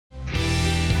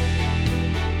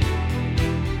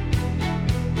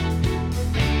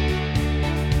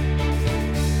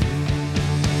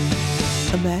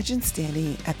Imagine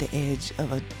standing at the edge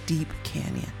of a deep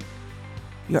canyon,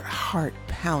 your heart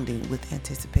pounding with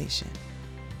anticipation.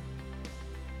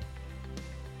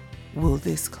 Will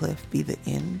this cliff be the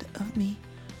end of me,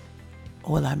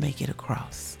 or will I make it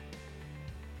across?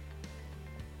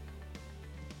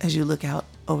 As you look out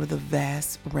over the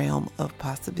vast realm of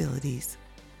possibilities,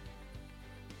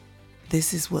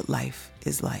 this is what life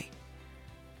is like.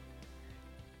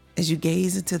 As you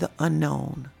gaze into the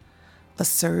unknown, a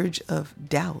surge of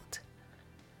doubt,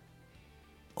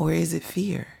 or is it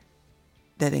fear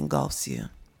that engulfs you?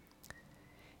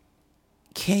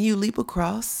 Can you leap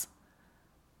across?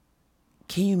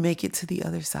 Can you make it to the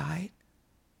other side?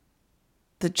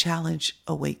 The challenge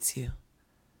awaits you.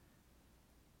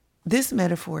 This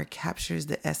metaphor captures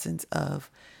the essence of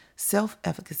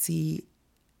self-efficacy,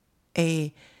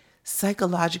 a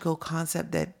psychological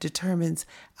concept that determines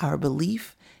our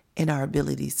belief in our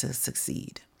ability to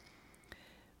succeed.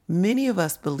 Many of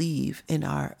us believe in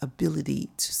our ability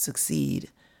to succeed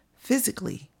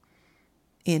physically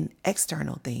in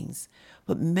external things,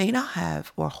 but may not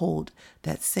have or hold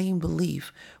that same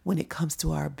belief when it comes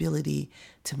to our ability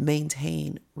to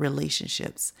maintain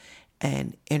relationships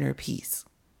and inner peace.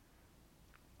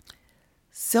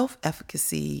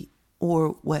 Self-efficacy,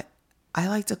 or what I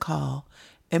like to call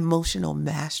emotional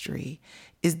mastery,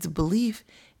 is the belief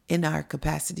in our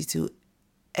capacity to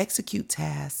execute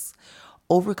tasks,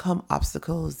 overcome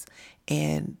obstacles,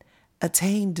 and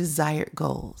attain desired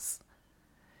goals.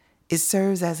 It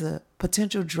serves as a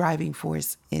potential driving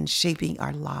force in shaping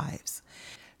our lives.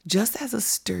 Just as a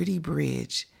sturdy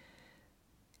bridge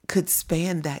could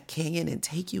span that canyon and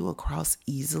take you across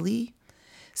easily,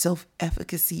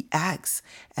 self-efficacy acts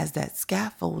as that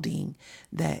scaffolding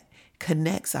that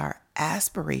connects our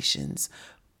aspirations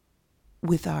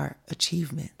with our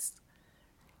achievements.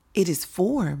 It is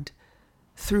formed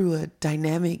through a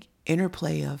dynamic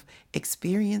interplay of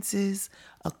experiences,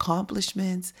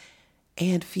 accomplishments,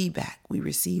 and feedback we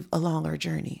receive along our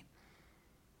journey.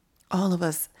 All of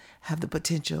us have the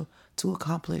potential to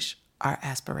accomplish our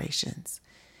aspirations.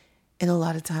 And a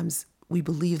lot of times we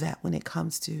believe that when it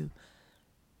comes to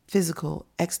physical,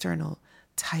 external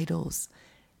titles,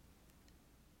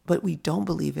 but we don't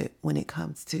believe it when it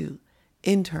comes to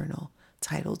internal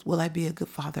titles. Will I be a good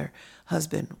father,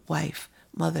 husband, wife,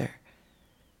 mother,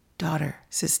 daughter,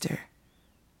 sister,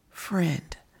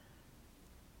 friend?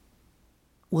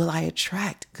 Will I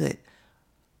attract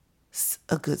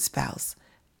a good spouse?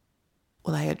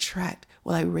 Will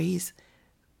I raise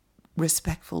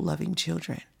respectful, loving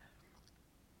children?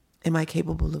 Am I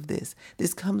capable of this?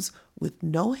 This comes with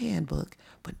no handbook,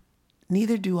 but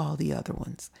neither do all the other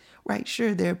ones, right?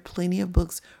 Sure, there are plenty of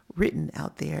books written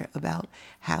out there about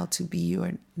how to be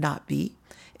or not be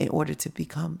in order to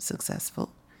become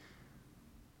successful.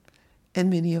 And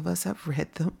many of us have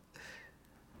read them.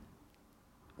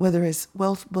 Whether it's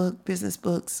wealth book, business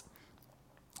books,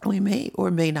 we may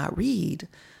or may not read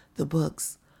the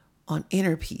books on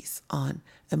inner peace, on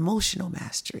emotional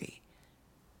mastery.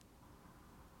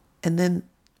 And then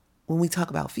when we talk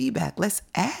about feedback, let's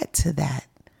add to that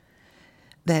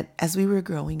as we were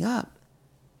growing up,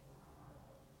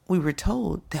 we were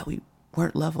told that we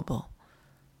weren't lovable.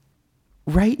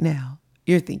 Right now,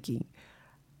 you're thinking,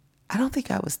 I don't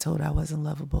think I was told I wasn't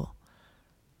lovable.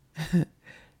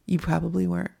 You probably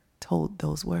weren't told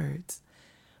those words.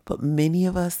 But many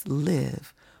of us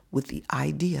live with the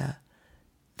idea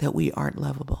that we aren't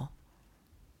lovable.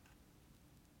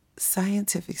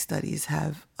 Scientific studies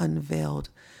have unveiled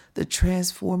the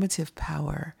transformative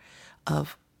power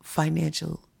of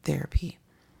financial therapy.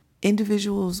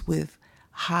 Individuals with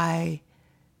high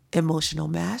emotional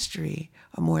mastery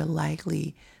are more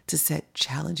likely to set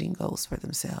challenging goals for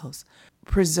themselves,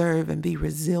 preserve and be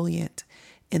resilient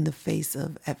in the face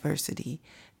of adversity,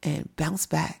 and bounce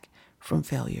back from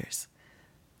failures.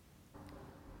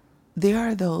 There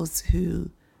are those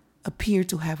who appear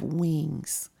to have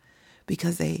wings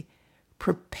because they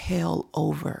propel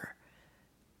over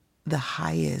the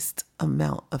highest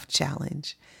amount of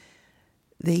challenge.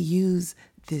 They use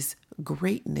this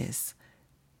greatness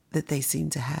that they seem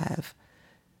to have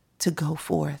to go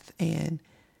forth and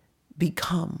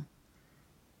become.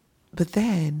 But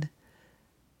then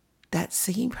that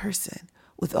same person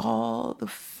with all the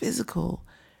physical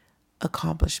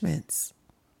accomplishments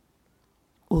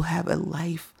will have a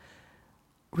life,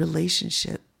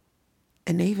 relationship,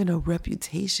 and even a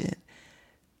reputation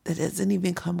that doesn't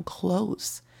even come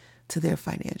close to their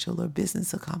financial or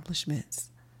business accomplishments.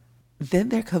 Then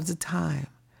there comes a time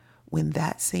when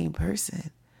that same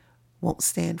person won't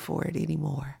stand for it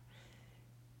anymore.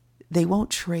 They won't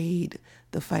trade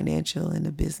the financial and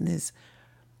the business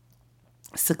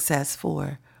success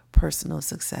for personal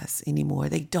success anymore.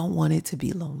 They don't want it to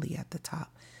be lonely at the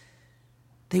top.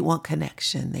 They want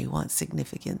connection. They want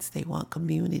significance. They want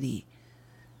community.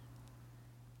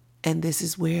 And this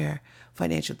is where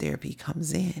financial therapy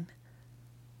comes in.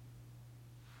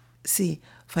 See,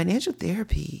 financial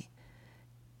therapy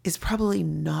is probably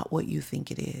not what you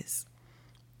think it is.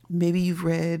 Maybe you've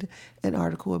read an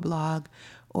article or blog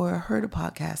or heard a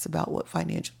podcast about what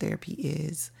financial therapy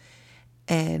is.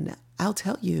 And I'll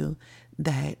tell you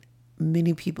that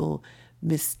many people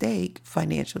mistake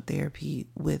financial therapy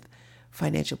with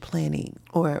financial planning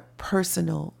or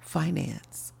personal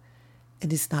finance.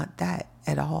 And it's not that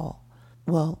at all.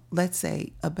 Well, let's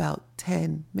say about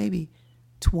 10, maybe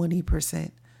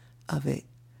 20% of it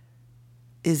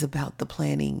is about the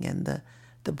planning and the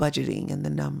budgeting and the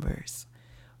numbers.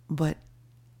 But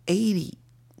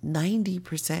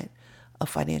 90% of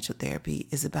financial therapy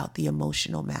is about the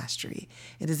emotional mastery.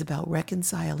 It is about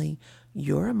reconciling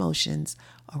your emotions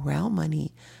around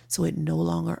money so it no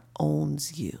longer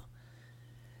owns you.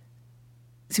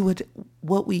 See,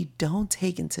 what we don't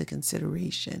take into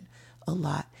consideration a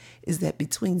lot is that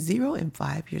between 0 and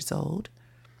 5 years old,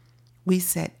 we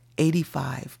set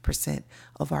 85%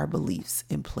 of our beliefs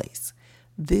in place.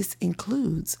 This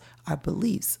includes our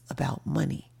beliefs about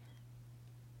money.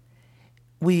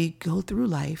 We go through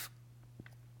life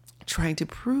trying to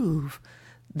prove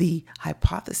the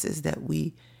hypothesis that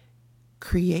we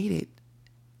created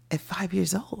at 5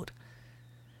 years old.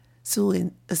 So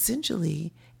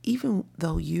essentially, even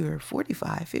though you're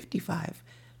 45, 55,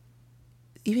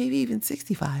 maybe even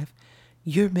 65,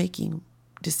 you're making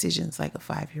decisions like a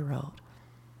 5-year-old.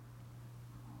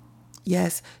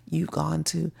 Yes, you've gone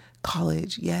to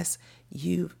college. Yes,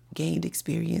 you've gained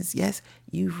experience. Yes,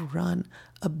 you've run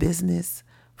a business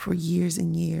for years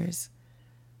and years.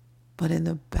 But in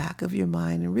the back of your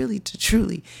mind, and really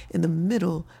truly in the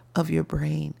middle of your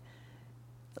brain,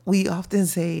 we often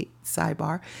say,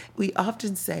 sidebar, we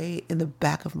often say in the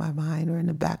back of my mind or in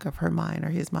the back of her mind or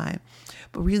his mind.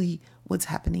 But really what's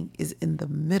happening is in the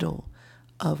middle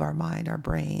of our mind, our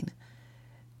brain,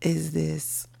 is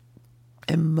this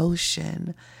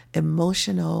emotional,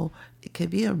 it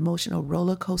could be an emotional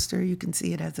roller coaster. You can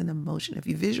see it as an emotion. If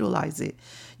you visualize it,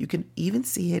 you can even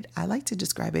see it. I like to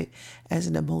describe it as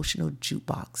an emotional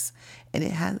jukebox. And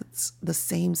it has the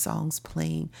same songs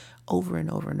playing over and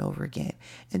over and over again.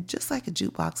 And just like a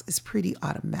jukebox, it's pretty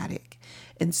automatic.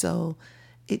 And so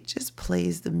it just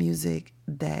plays the music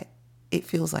that it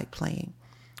feels like playing.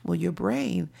 Well, your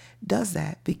brain does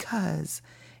that because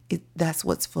that's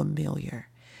what's familiar.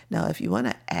 Now, if you want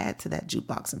to add to that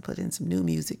jukebox and put in some new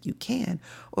music, you can.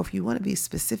 Or if you want to be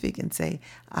specific and say,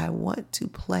 I want to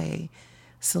play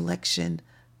selection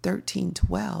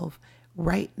 1312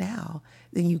 right now,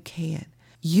 then you can.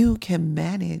 You can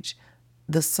manage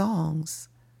the songs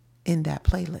in that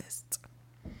playlist.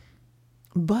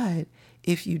 But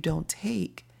if you don't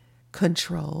take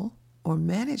control or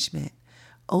management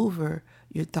over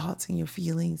your thoughts and your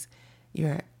feelings,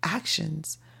 your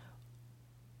actions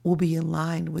will be in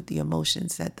line with the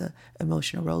emotions that the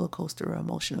emotional roller coaster or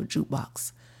emotional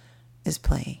jukebox is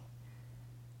playing.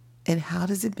 And how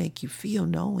does it make you feel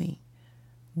knowing,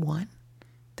 one,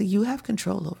 that you have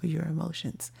control over your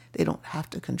emotions? They don't have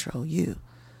to control you.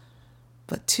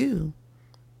 But two,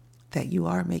 that you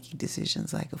are making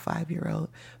decisions like a 5-year-old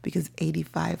because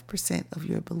 85% of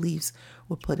your beliefs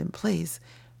were put in place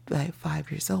by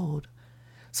 5 years old.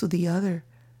 So the other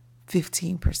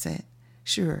 15%,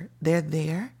 sure, they're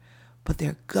there, but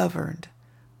they're governed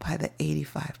by the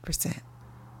 85%.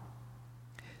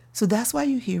 So that's why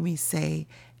you hear me say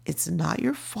it's not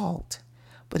your fault,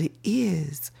 but it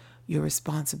is your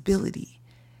responsibility.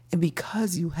 And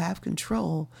because you have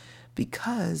control,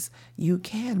 because you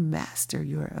can master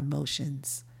your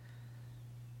emotions,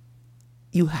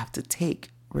 you have to take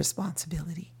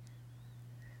responsibility.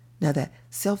 Now, that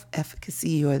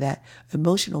self-efficacy or that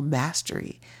emotional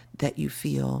mastery that you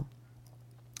feel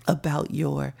about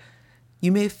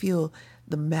you may feel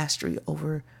the mastery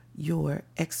over your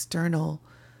external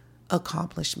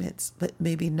accomplishments, but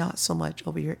maybe not so much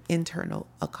over your internal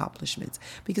accomplishments,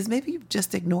 because maybe you've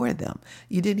just ignored them.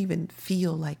 You didn't even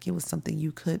feel like it was something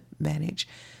you could manage.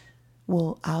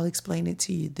 Well, I'll explain it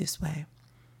to you this way.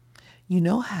 You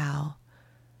know how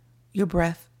your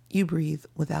breath, you breathe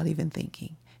without even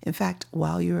thinking. In fact,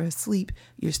 while you're asleep,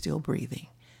 you're still breathing.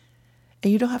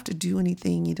 And you don't have to do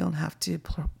anything. You don't have to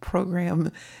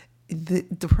program.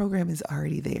 The program is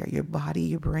already there. Your body,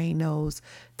 your brain knows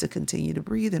to continue to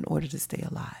breathe in order to stay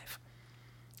alive.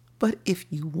 But if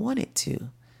you wanted to,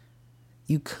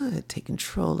 you could take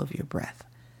control of your breath.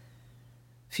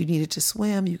 If you needed to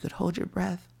swim, you could hold your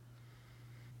breath.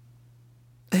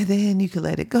 And then you can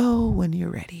let it go when you're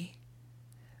ready.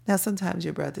 Now, sometimes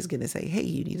your breath is going to say, hey,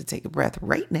 you need to take a breath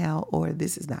right now, or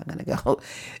this is not going to go.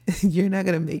 You're not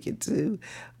going to make it to,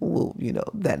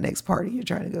 that next party you're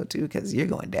trying to go to because you're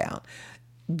going down.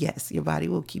 Yes, your body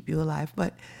will keep you alive,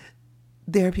 but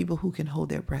there are people who can hold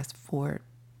their breath for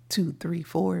 2, 3,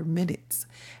 4 minutes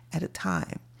at a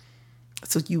time.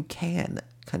 So you can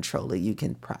control it, you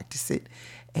can practice it,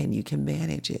 and you can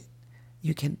manage it.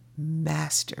 You can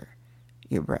master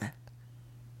your breath.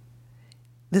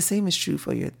 The same is true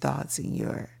for your thoughts and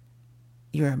your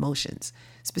emotions,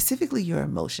 specifically your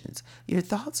emotions. Your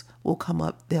thoughts will come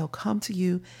up, they'll come to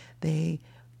you.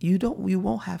 You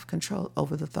won't have control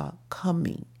over the thought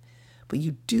coming, but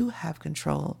you do have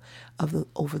control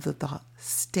over the thought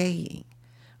staying,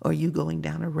 or you going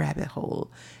down a rabbit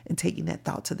hole and taking that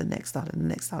thought to the next thought and the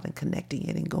next thought and connecting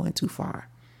it and going too far.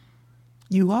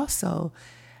 You also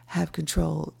have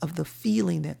control of the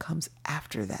feeling that comes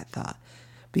after that thought.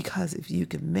 Because if you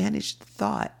can manage the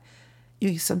thought,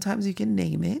 sometimes you can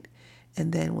name it.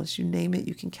 And then once you name it,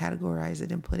 you can categorize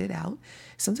it and put it out.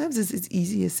 Sometimes it's as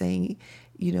easy as saying,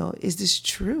 is this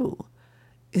true?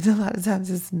 And a lot of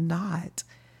times it's not.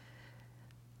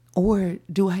 Or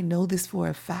do I know this for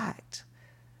a fact?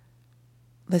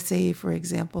 Let's say, for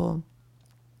example,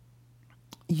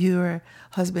 your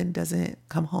husband doesn't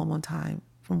come home on time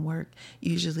from work.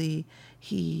 Usually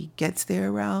he gets there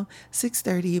around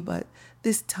 6:30, but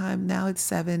this time now it's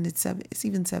 7, it's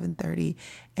even 7:30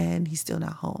 and he's still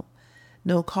not home.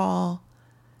 No call.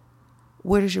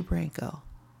 Where does your brain go?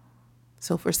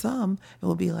 So for some, it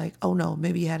will be like, oh no,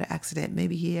 maybe he had an accident.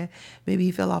 Maybe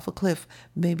he fell off a cliff.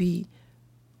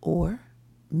 Or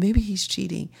maybe he's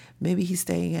cheating. Maybe he's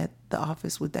staying at the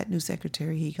office with that new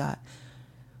secretary he got.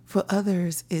 For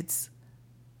others, it's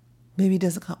maybe he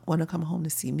doesn't want to come home to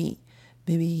see me.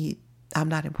 Maybe I'm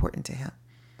not important to him.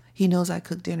 He knows I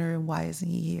cook dinner, and why isn't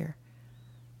he here?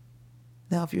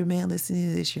 Now, if you're a man listening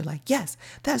to this, you're like, yes,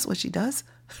 that's what she does,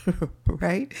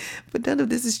 right? But none of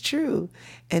this is true.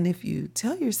 And if you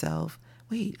tell yourself,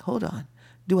 wait, hold on,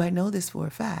 do I know this for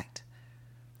a fact?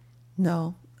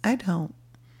 No, I don't.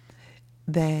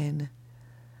 Then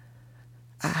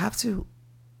I have to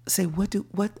say, what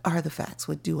are the facts?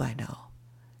 What do I know?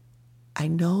 I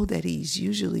know that he's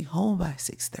usually home by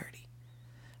 6:30.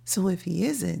 So if he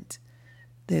isn't,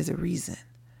 there's a reason.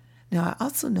 Now, I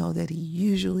also know that he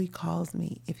usually calls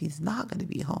me if he's not going to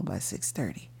be home by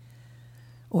 6:30.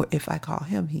 Or if I call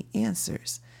him, he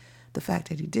answers. The fact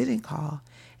that he didn't call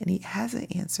and he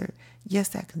hasn't answered, yes,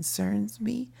 that concerns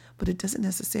me, but it doesn't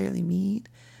necessarily mean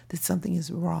that something is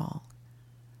wrong.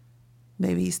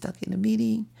 Maybe he's stuck in a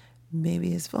meeting. Maybe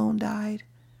his phone died.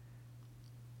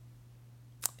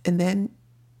 And then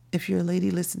if you're a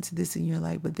lady, listen to this and you're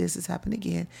like, but this has happened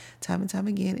again, time and time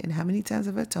again. And how many times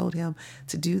have I told him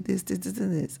to do this, and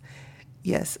this?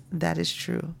 Yes, that is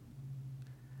true.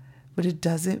 But it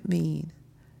doesn't mean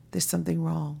there's something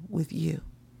wrong with you.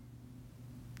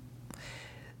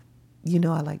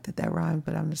 I like that rhymed,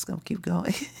 but I'm just going to keep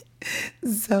going.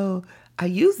 So I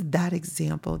use that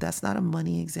example. That's not a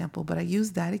money example, but I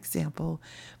use that example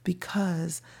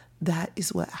because that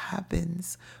is what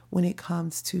happens when it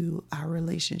comes to our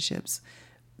relationships.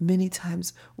 Many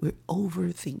times we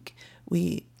overthink,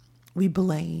 we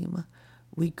blame,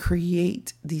 we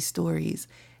create these stories,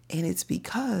 and it's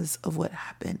because of what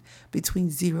happened between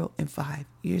 0 and 5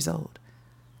 years old.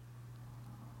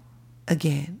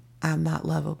 Again, I'm not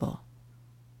lovable.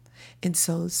 And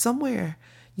so somewhere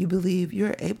you believe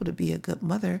you're able to be a good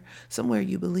mother. Somewhere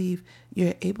you believe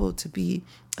you're able to be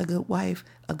a good wife,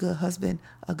 a good husband,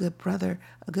 a good brother,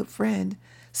 a good friend.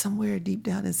 Somewhere deep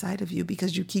down inside of you,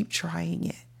 because you keep trying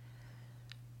it.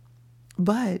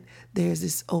 But there's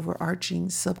this overarching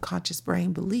subconscious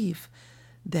brain belief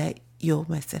that you'll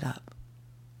mess it up,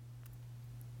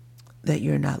 that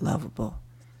you're not lovable.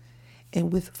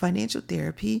 And with financial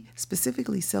therapy,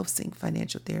 specifically self-sync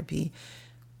financial therapy,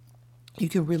 you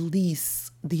can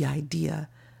release the idea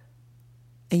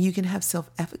and you can have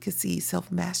self-efficacy,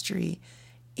 self-mastery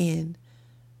in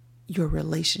your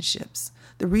relationships.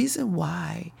 The reason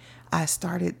why I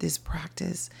started this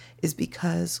practice is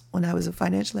because when I was a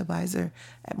financial advisor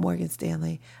at Morgan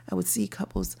Stanley, I would see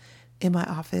couples in my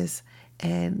office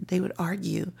and they would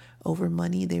argue over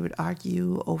money. They would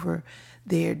argue over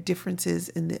their differences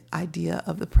in the idea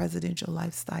of the presidential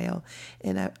lifestyle.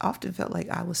 And I often felt like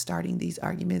I was starting these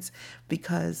arguments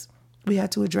because we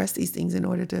had to address these things in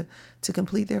order to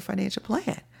complete their financial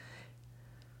plan.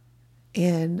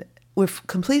 And we're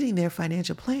completing their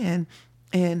financial plan,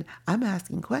 and I'm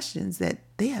asking questions that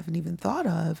they haven't even thought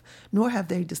of, nor have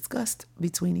they discussed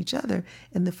between each other.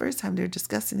 And the first time they're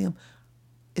discussing them,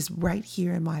 is right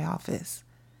here in my office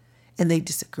and they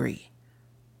disagree.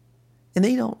 And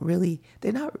you're not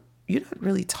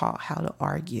really taught how to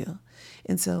argue.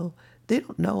 And so they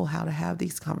don't know how to have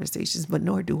these conversations, but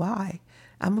nor do I.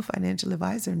 I'm a financial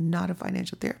advisor, not a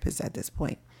financial therapist at this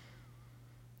point.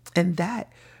 And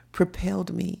that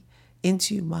propelled me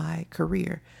into my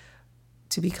career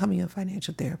to becoming a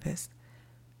financial therapist.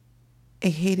 I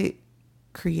hated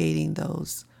creating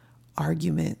those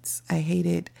arguments. I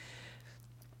hated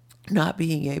not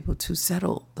being able to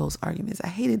settle those arguments. I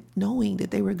hated knowing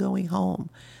that they were going home,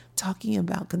 talking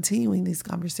about continuing these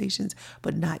conversations,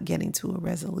 but not getting to a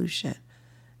resolution.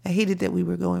 I hated that we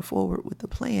were going forward with the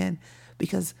plan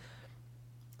because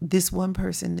this one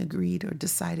person agreed or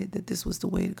decided that this was the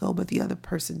way to go, but the other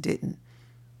person didn't.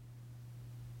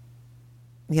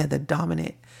 Yeah, the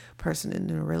dominant person in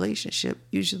a relationship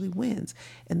usually wins.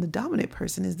 And the dominant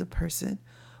person is the person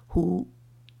who,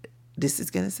 this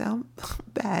is going to sound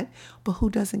bad, but who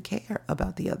doesn't care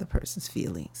about the other person's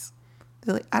feelings.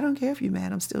 They're like, I don't care if you're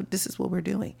mad. This is what we're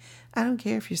doing. I don't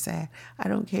care if you're sad. I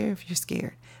don't care if you're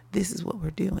scared. This is what we're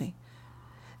doing.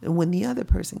 And when the other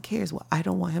person cares, well, I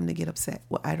don't want him to get upset.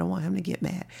 Well, I don't want him to get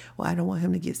mad. Well, I don't want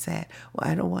him to get sad. Well,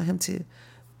 I don't want him to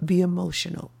be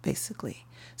emotional, basically.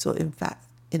 So in fact,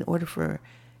 in order for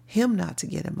him not to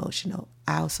get emotional,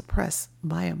 I'll suppress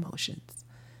my emotions.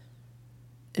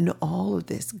 And all of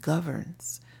this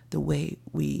governs the way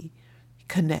we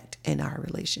connect in our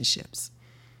relationships.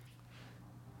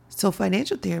 So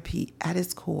financial therapy at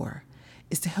its core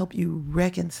is to help you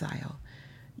reconcile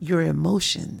your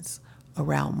emotions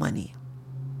around money.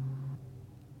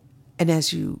 And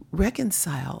as you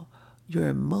reconcile your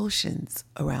emotions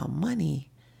around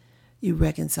money, you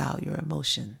reconcile your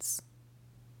emotions.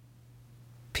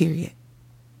 Period.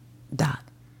 Dot.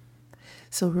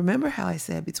 So remember how I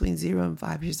said between 0 and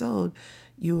 5 years old,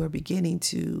 you're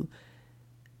observing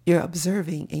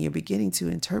and you're beginning to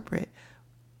interpret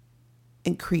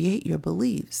and create your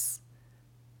beliefs.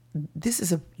 This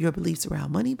is your beliefs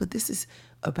around money, but this is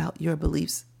about your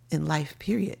beliefs in life,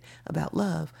 period, about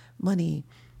love, money,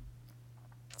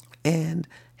 and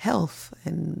health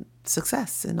and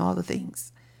success and all the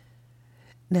things.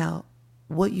 Now,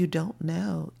 what you don't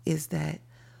know is that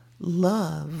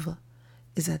love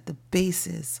is at the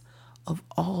basis of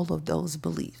all of those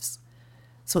beliefs.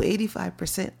 So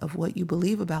 85% of what you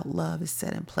believe about love is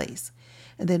set in place.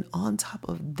 And then on top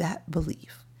of that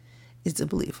belief is the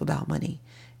belief about money,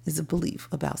 is the belief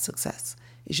about success,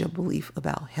 is your belief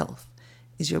about health,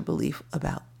 is your belief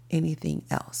about anything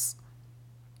else.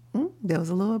 There was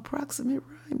a little approximate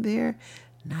rhyme there.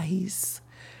 Nice.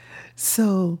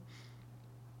 So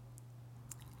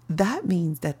that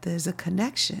means that there's a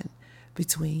connection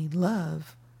between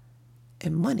love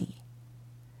and money.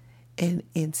 And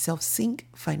in self-sync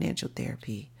financial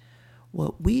therapy,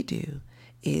 what we do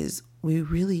is we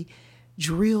really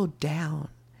drill down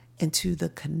into the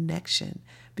connection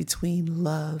between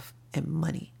love and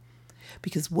money.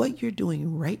 Because what you're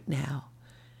doing right now,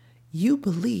 you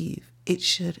believe it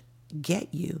should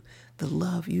get you the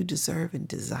love you deserve and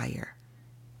desire.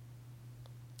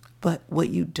 But what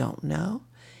you don't know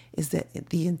is that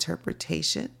the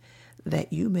interpretation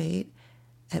that you made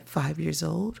at 5 years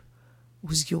old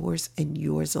was yours and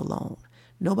yours alone.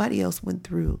 Nobody else went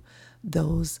through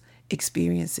those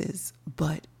experiences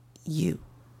but you.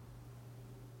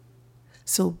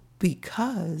 So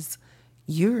because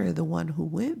you're the one who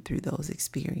went through those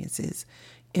experiences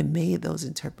and made those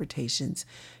interpretations,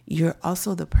 you're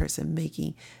also the person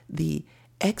making the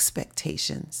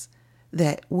expectations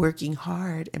that working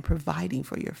hard and providing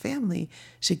for your family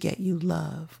should get you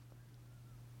love.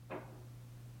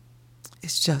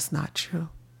 It's just not true.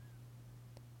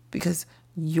 Because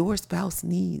your spouse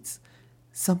needs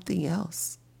something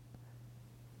else.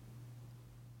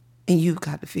 And you've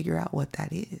got to figure out what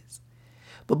that is.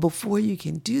 But before you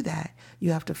can do that,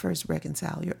 you have to first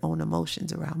reconcile your own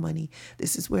emotions around money.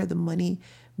 This is where the money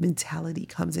mentality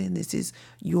comes in. This is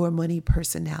your money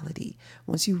personality.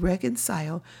 Once you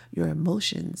reconcile your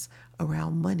emotions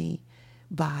around money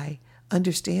by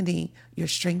understanding your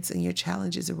strengths and your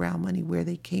challenges around money, where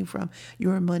they came from,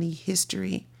 your money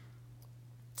history,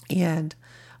 and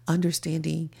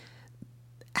understanding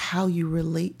how you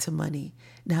relate to money.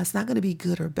 Now, it's not going to be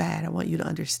good or bad. I want you to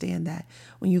understand that.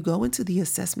 When you go into the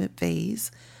assessment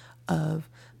phase of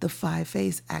the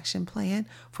 5-phase action plan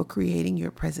for creating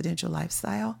your presidential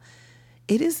lifestyle,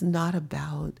 it is not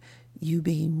about you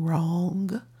being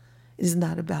wrong. It is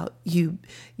not about you,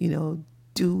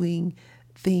 doing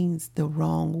things the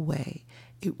wrong way.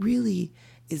 It really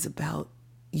is about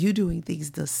you doing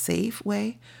things the safe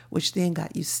way, which then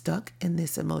got you stuck in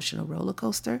this emotional roller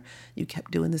coaster. You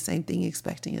kept doing the same thing,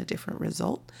 expecting a different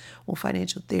result. Well,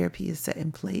 financial therapy is set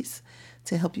in place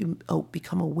to help you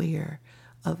become aware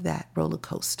of that roller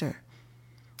coaster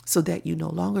so that you no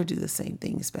longer do the same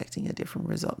thing, expecting a different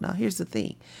result. Now, here's the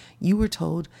thing. You were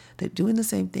told that doing the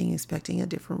same thing, expecting a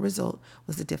different result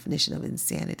was the definition of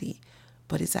insanity,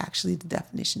 but it's actually the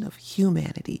definition of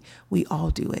humanity. We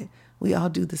all do it. We all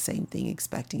do the same thing,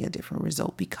 expecting a different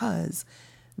result, because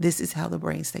this is how the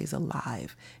brain stays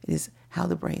alive. It is how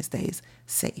the brain stays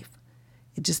safe.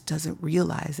 It just doesn't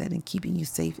realize that in keeping you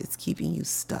safe, it's keeping you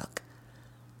stuck.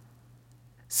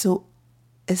 So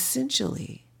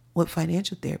essentially, what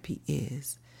financial therapy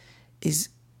is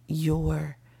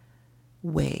your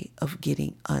way of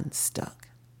getting unstuck.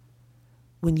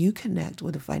 When you connect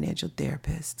with a financial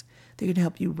therapist, they're going to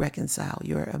help you reconcile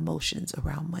your emotions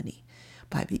around money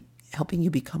by helping you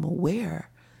become aware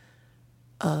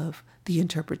of the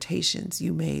interpretations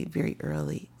you made very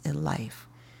early in life,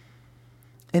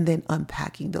 and then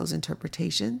unpacking those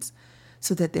interpretations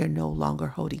so that they're no longer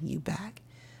holding you back,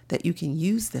 that you can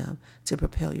use them to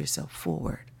propel yourself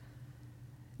forward.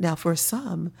 Now, for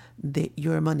some,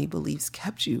 your money beliefs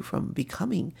kept you from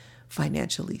becoming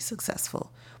financially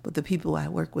successful. But the people I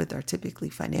work with are typically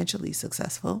financially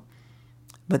successful,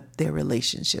 but their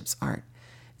relationships aren't.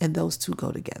 And those two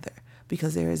go together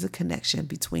because there is a connection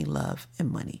between love and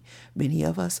money. Many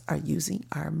of us are using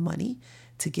our money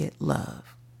to get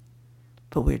love,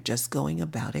 but we're just going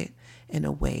about it in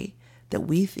a way that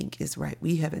we think is right.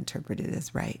 We have interpreted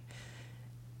as right.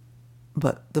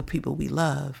 But the people we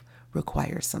love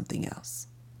require something else.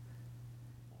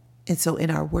 And so in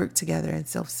our work together in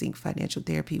self-sync financial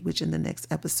therapy, which in the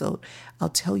next episode, I'll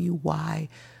tell you why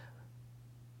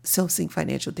self-sync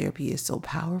financial therapy is so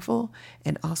powerful,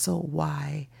 and also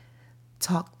why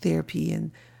talk therapy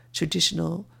and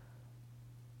traditional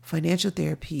financial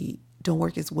therapy don't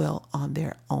work as well on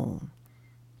their own.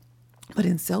 But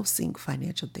in self-sync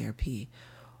financial therapy,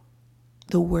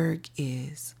 the work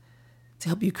is to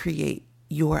help you create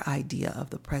your idea of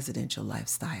the presidential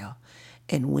lifestyle.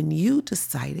 And when you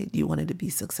decided you wanted to be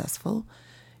successful,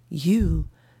 you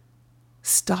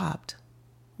stopped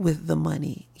with the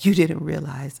money. You didn't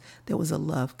realize there was a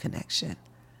love connection.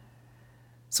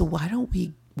 So why don't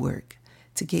we work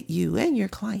to get you and your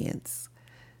clients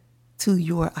to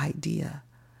your idea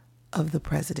of the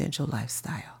presidential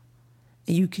lifestyle?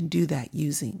 And you can do that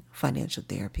using financial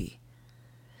therapy.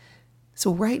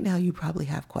 So right now you probably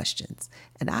have questions,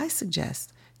 and I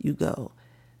suggest you go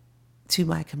to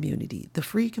my community, the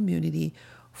free community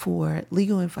for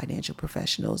legal and financial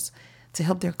professionals, to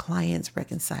help their clients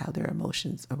reconcile their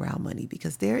emotions around money,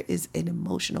 because there is an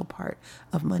emotional part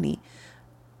of money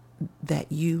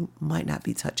that you might not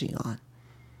be touching on.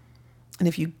 And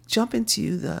if you jump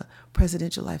into the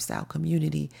presidential lifestyle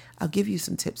community, I'll give you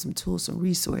some tips, some tools, some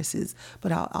resources,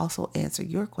 but I'll also answer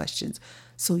your questions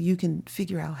so you can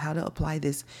figure out how to apply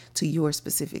this to your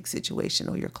specific situation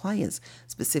or your client's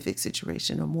specific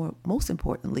situation, or most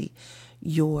importantly,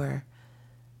 your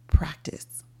practice.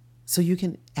 So you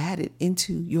can add it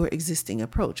into your existing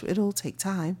approach. It'll take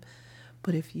time,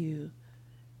 but if you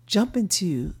jump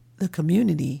into the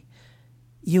community,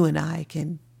 you and I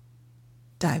can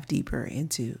dive deeper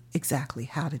into exactly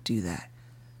how to do that.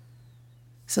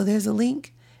 So there's a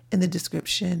link in the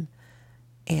description,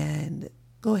 and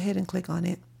go ahead and click on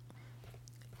it.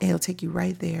 It'll take you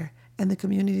right there, and the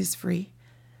community is free.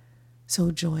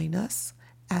 So join us,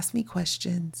 ask me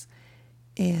questions,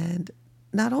 and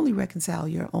not only reconcile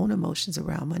your own emotions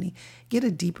around money, get a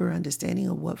deeper understanding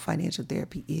of what financial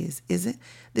therapy is. Isn't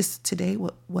this today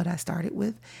what I started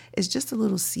with is just a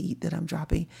little seed that I'm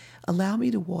dropping. Allow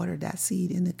me to water that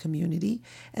seed in the community,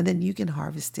 and then you can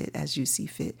harvest it as you see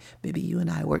fit. Maybe you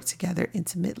and I work together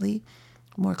intimately,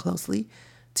 more closely,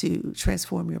 to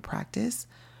transform your practice.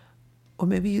 Or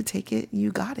maybe you take it,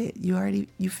 you got it.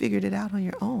 You figured it out on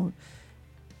your own.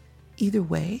 Either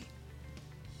way,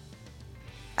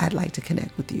 I'd like to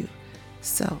connect with you.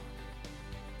 So,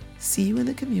 see you in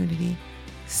the community.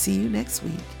 See you next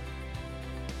week.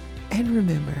 And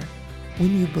remember,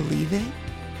 when you believe it,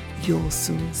 you'll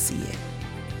soon see it.